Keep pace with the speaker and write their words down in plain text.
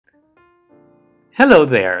Hello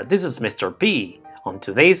there, this is Mr. P. On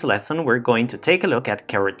today's lesson, we're going to take a look at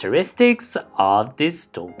characteristics of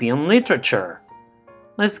dystopian literature.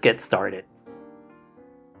 Let's get started.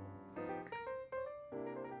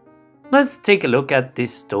 Let's take a look at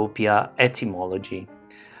dystopia etymology.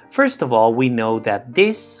 First of all, we know that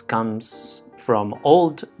dys comes from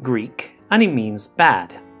Old Greek and it means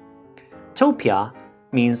bad. Topia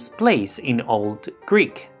means place in Old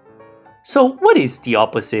Greek. So what is the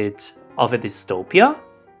opposite of a dystopia?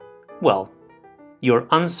 Well, your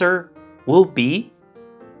answer will be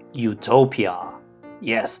utopia.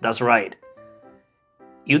 Yes, that's right.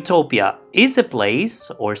 Utopia is a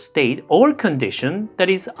place or state or condition that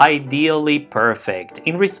is ideally perfect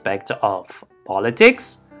in respect of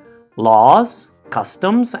politics, laws,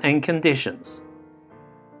 customs, and conditions.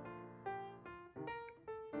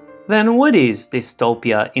 Then what is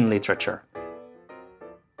dystopia in literature?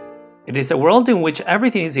 It is a world in which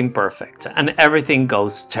everything is imperfect and everything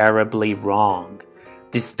goes terribly wrong.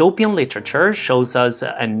 Dystopian literature shows us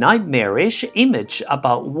a nightmarish image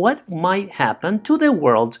about what might happen to the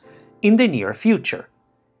world in the near future.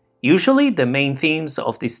 Usually, the main themes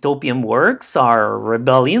of dystopian works are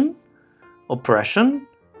rebellion, oppression,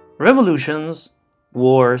 revolutions,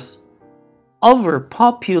 wars,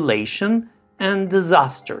 overpopulation, and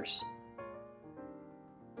disasters.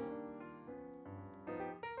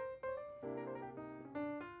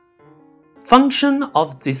 Function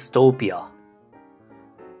of dystopia.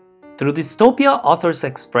 Through dystopia, authors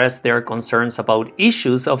express their concerns about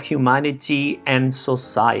issues of humanity and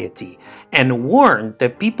society and warn the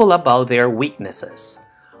people about their weaknesses.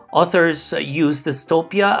 Authors use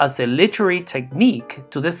dystopia as a literary technique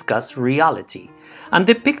to discuss reality and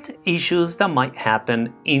depict issues that might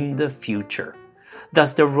happen in the future.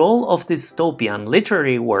 Thus, the role of dystopian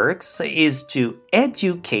literary works is to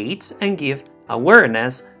educate and give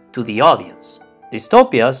awareness to the audience.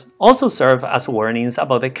 Dystopias also serve as warnings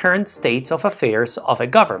about the current state of affairs of a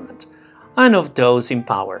government and of those in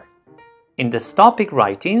power. In dystopic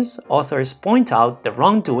writings, authors point out the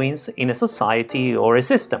wrongdoings in a society or a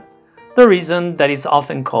system, the reason that is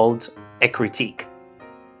often called a critique.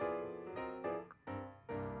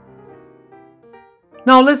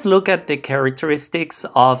 Now let's look at the characteristics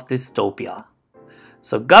of dystopia.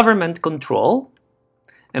 So government control,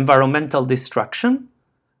 environmental destruction,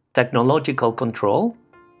 technological control,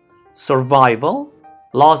 survival,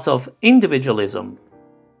 loss of individualism.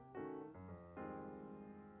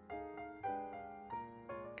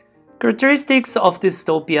 Characteristics of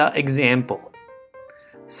dystopia example.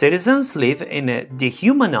 Citizens live in a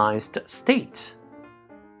dehumanized state.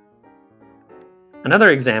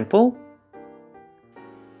 Another example.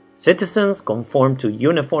 Citizens conform to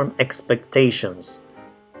uniform expectations.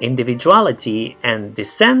 Individuality and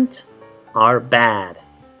dissent are bad.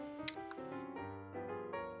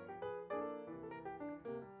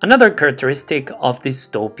 Another characteristic of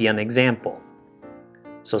dystopian example.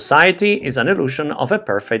 Society is an illusion of a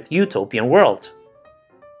perfect utopian world.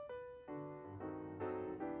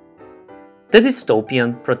 The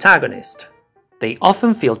dystopian protagonist. They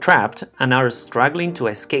often feel trapped and are struggling to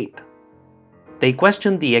escape. They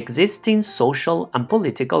question the existing social and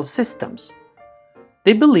political systems.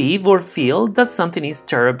 They believe or feel that something is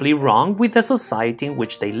terribly wrong with the society in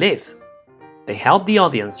which they live. They help the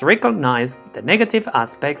audience recognize the negative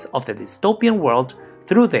aspects of the dystopian world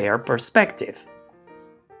through their perspective.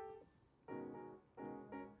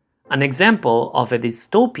 An example of a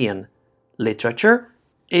dystopian literature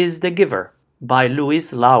is The Giver by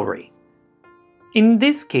Louis Lowry. In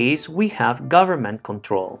this case, we have government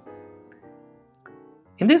control.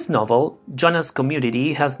 In this novel, Jonah's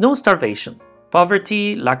community has no starvation,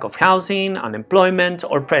 poverty, lack of housing, unemployment,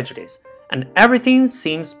 or prejudice, and everything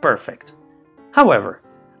seems perfect. However,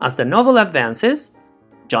 as the novel advances,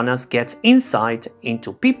 Jonas gets insight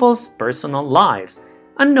into people's personal lives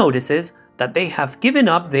and notices that they have given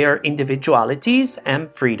up their individualities and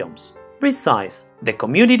freedoms. Besides, the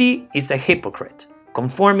community is a hypocrite,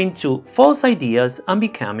 conforming to false ideas and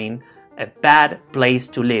becoming a bad place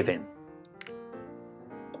to live in.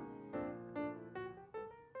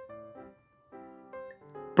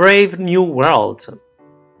 Brave New World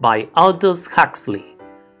by Aldous Huxley.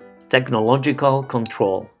 Technological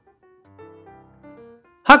control.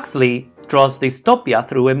 Huxley draws dystopia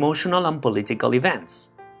through emotional and political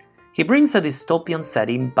events. He brings a dystopian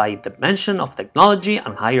setting by the mention of technology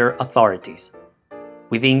and higher authorities.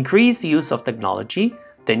 With the increased use of technology,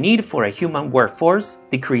 the need for a human workforce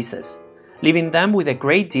decreases, leaving them with a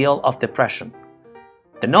great deal of depression.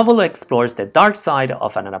 The novel explores the dark side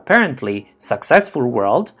of an apparently successful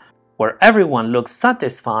world where everyone looks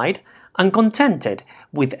satisfied and contented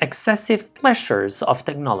with excessive pleasures of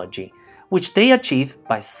technology, which they achieve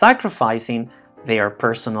by sacrificing their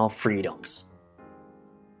personal freedoms.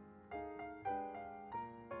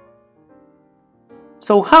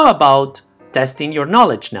 So how about testing your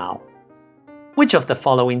knowledge now? Which of the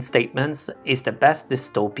following statements is the best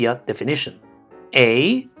dystopia definition?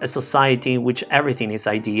 A society in which everything is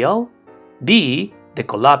ideal. B, the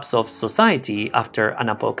collapse of society after an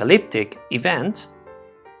apocalyptic event.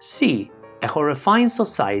 C, a horrifying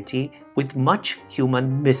society with much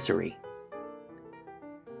human misery.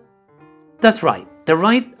 That's right, the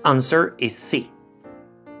right answer is C.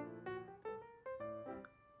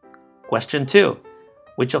 Question 2.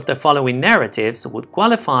 Which of the following narratives would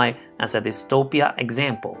qualify as a dystopia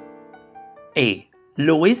example? A.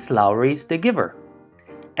 Louis Lowry's The Giver.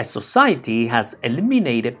 A society has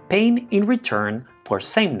eliminated pain in return for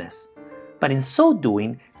sameness, but in so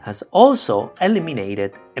doing has also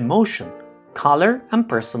eliminated emotion, color, and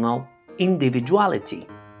personal individuality.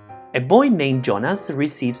 A boy named Jonas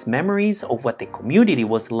receives memories of what the community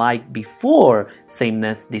was like before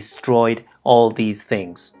sameness destroyed all these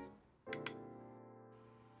things.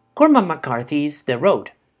 Cormac McCarthy's The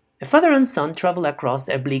Road. A father and son travel across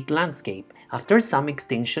a bleak landscape after some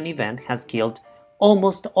extinction event has killed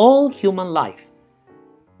almost all human life.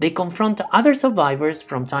 They confront other survivors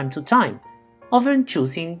from time to time, often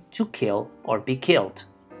choosing to kill or be killed.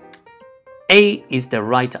 A is the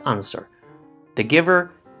right answer. The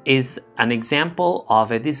Giver is an example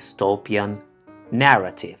of a dystopian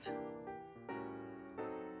narrative.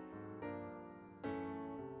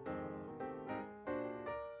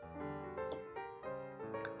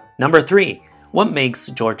 Number 3. What makes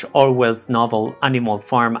George Orwell's novel Animal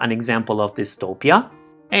Farm an example of dystopia?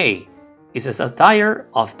 A. Is a satire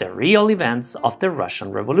of the real events of the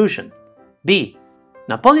Russian Revolution. B.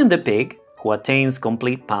 Napoleon the pig, who attains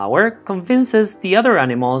complete power, convinces the other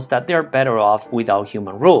animals that they are better off without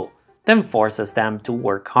human rule, then forces them to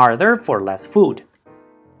work harder for less food.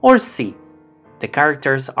 Or C. The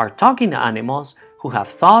characters are talking animals who have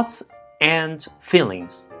thoughts and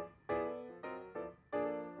feelings.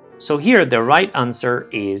 So here the right answer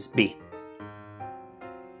is B.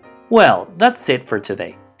 Well, that's it for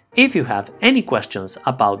today. If you have any questions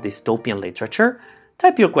about dystopian literature,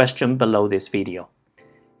 type your question below this video.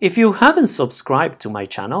 If you haven't subscribed to my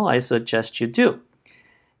channel, I suggest you do.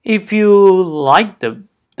 If you liked the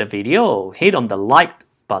video, hit on the like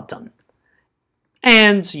button.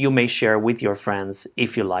 And you may share with your friends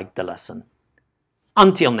if you liked the lesson.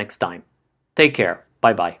 Until next time, take care.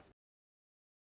 Bye-bye.